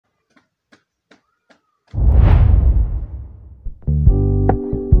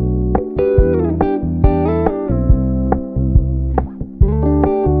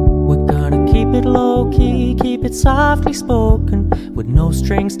it's softly spoken, with no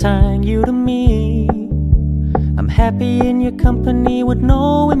strings tying you to me. I'm happy in your company with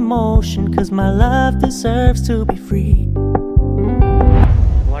no emotion, cause my love deserves to be free.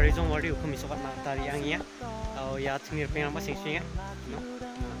 Warijong Wari Namen Rona.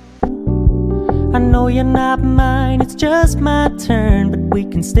 I know you're not mine, it's just my turn, but we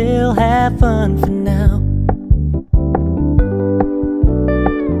can still have fun for now.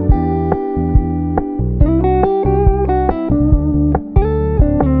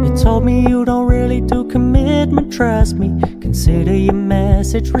 You told me you don't really do commitment, trust me, consider your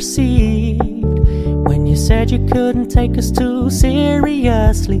message received. When you said you couldn't take us too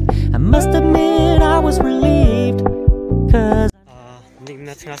seriously, I must admit I was relieved, cause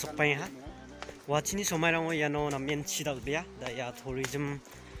Watchini somairang yano namen chidalbia da ya tourism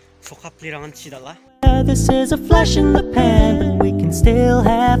sokaplirangan chidala. This is a flash in the pan, but we can still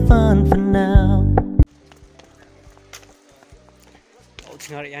have fun for now. Oh,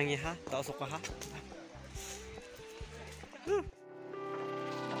 tingar yang ha, da sokaha.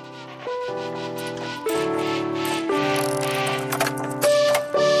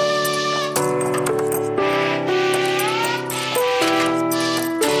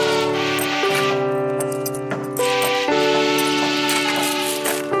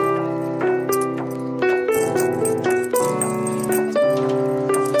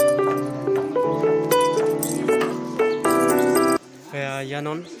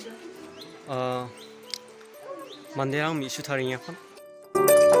 Yanon manderang mi shootaring yakon.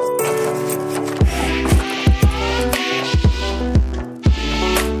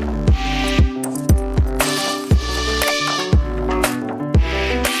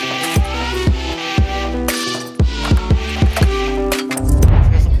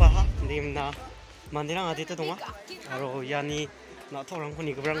 Nasukpaha dim na manderang adita donga. Aro yani na.tokrang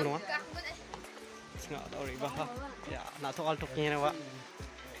kuni gebrang donga. Nggak tahu ribaha ya na.tokrang toknya wa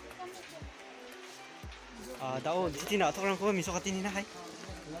tahu di sini na.tokrang ko miso katini na hai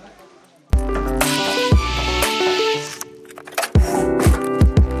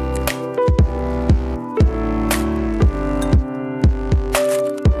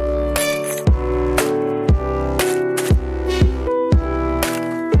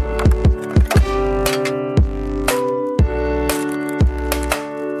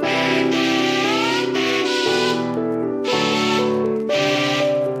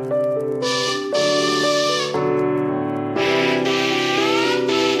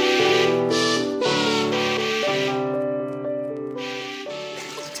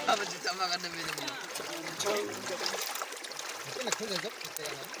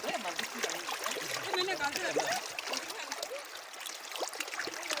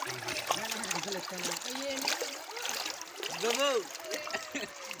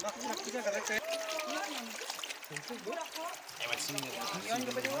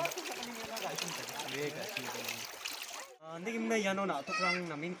Dikdiksa yano na.tokrang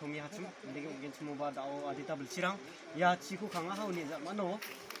namin kumi hachum dikdiksa semua badao adita belcirang ya chengengaha uni Jokmano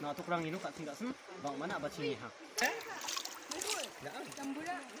na.tokrang inu kat tinggasem bang mana a.ba chengengaha.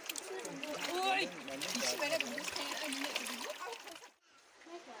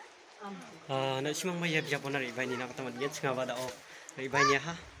 Na simang maya biapo na riba ini nak teman dia cenga badao riba ini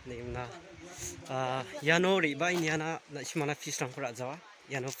ha na yano riba ini ana na simana fish rang pura jawa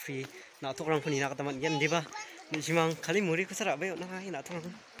yano free na.tokrang kuni nak teman dia ndiba ni simang kali muri ku sara bayo na na.tokrang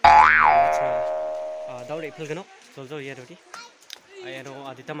daw re phil gano jol ya dodi ayano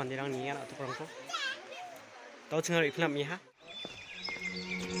adita mandirang ni na.tokrang ko daw cenga re phil mi ha.